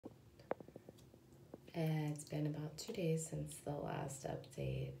It's been about 2 days since the last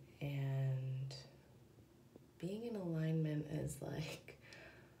update, and being in alignment is like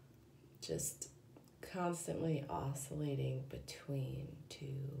just constantly oscillating between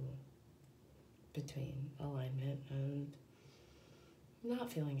alignment and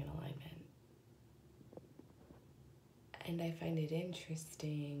not feeling in alignment. And I find it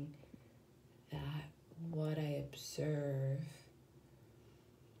interesting that what I observe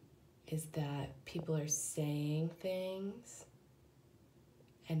is that people are saying things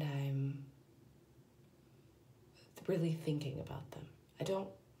and I'm really thinking about them. I don't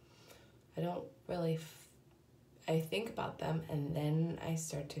really, I think about them and then I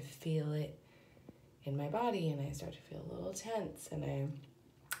start to feel it in my body and I start to feel a little tense and I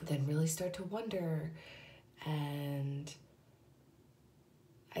then really start to wonder and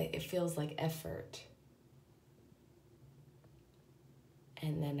it feels like effort.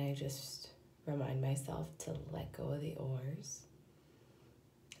 And then I just remind myself to let go of the oars.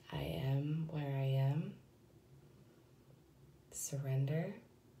 I am where I am. Surrender.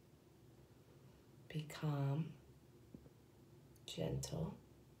 Be calm. Gentle.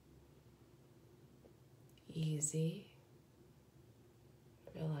 Easy.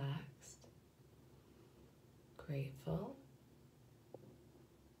 Relaxed. Grateful.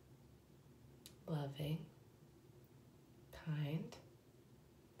 Loving. Kind.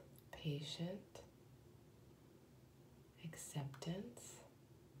 Patient, acceptance,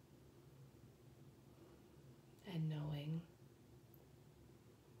 and knowing.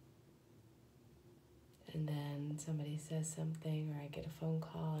 And then somebody says something or I get a phone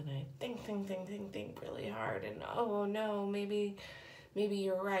call and I think really hard and oh no, maybe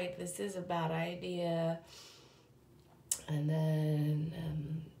you're right, this is a bad idea. And then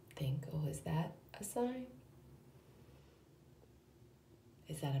think, oh, is that a sign?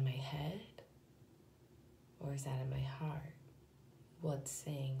 Is that in my head? Or is that in my heart? What's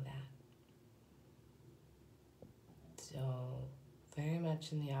saying that? So, very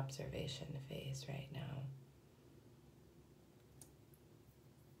much in the observation phase right now.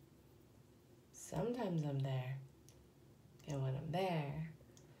 Sometimes I'm there. And when I'm there,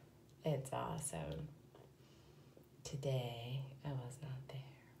 it's awesome. Today, I was not there.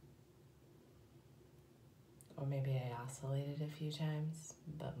 Or maybe I oscillated a few times,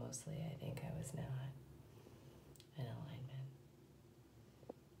 but mostly I think I was not in alignment.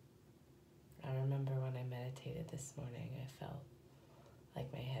 I remember when I meditated this morning, I felt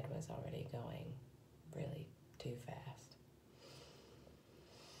like my head was already going really too fast.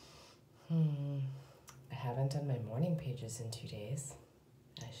 I haven't done my morning pages in 2 days.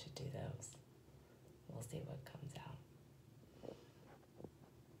 I should do those. We'll see what comes out.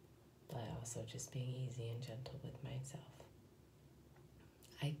 But also just being easy and gentle with myself.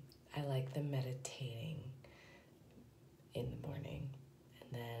 I like the meditating in the morning,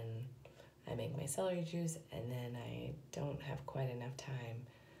 and then I make my celery juice, and then I don't have quite enough time,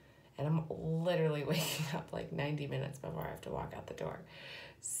 and I'm literally waking up like 90 minutes before I have to walk out the door.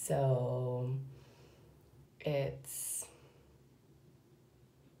 So it's,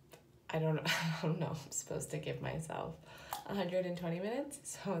 I don't know, I'm supposed to give myself 120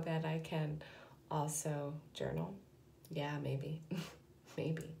 minutes so that I can also journal. Yeah, maybe.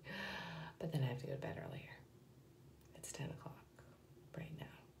 Maybe. But then I have to go to bed earlier. It's 10 o'clock right now.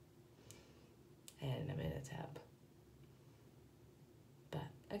 And I'm in a tub. But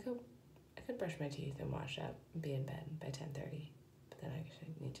I could brush my teeth and wash up and be in bed by 10:30. But then I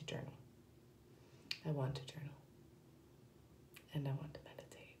actually need to journal. I want to journal. And I want to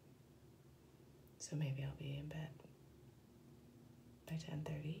meditate. So maybe I'll be in bed by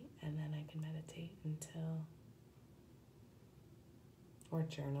 10:30, and then I can meditate until, or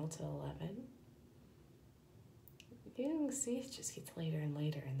journal till 11. You can see it just gets later and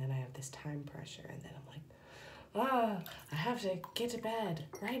later, and then I have this time pressure, and then I'm like, I have to get to bed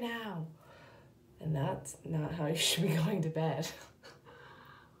right now. And that's not how you should be going to bed.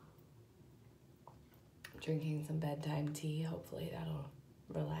 Drinking some bedtime tea, hopefully that'll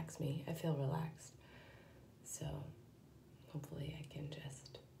relax me. I feel relaxed. So hopefully I can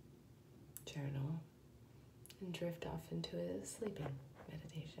just journal and drift off into a sleeping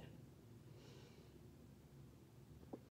meditation.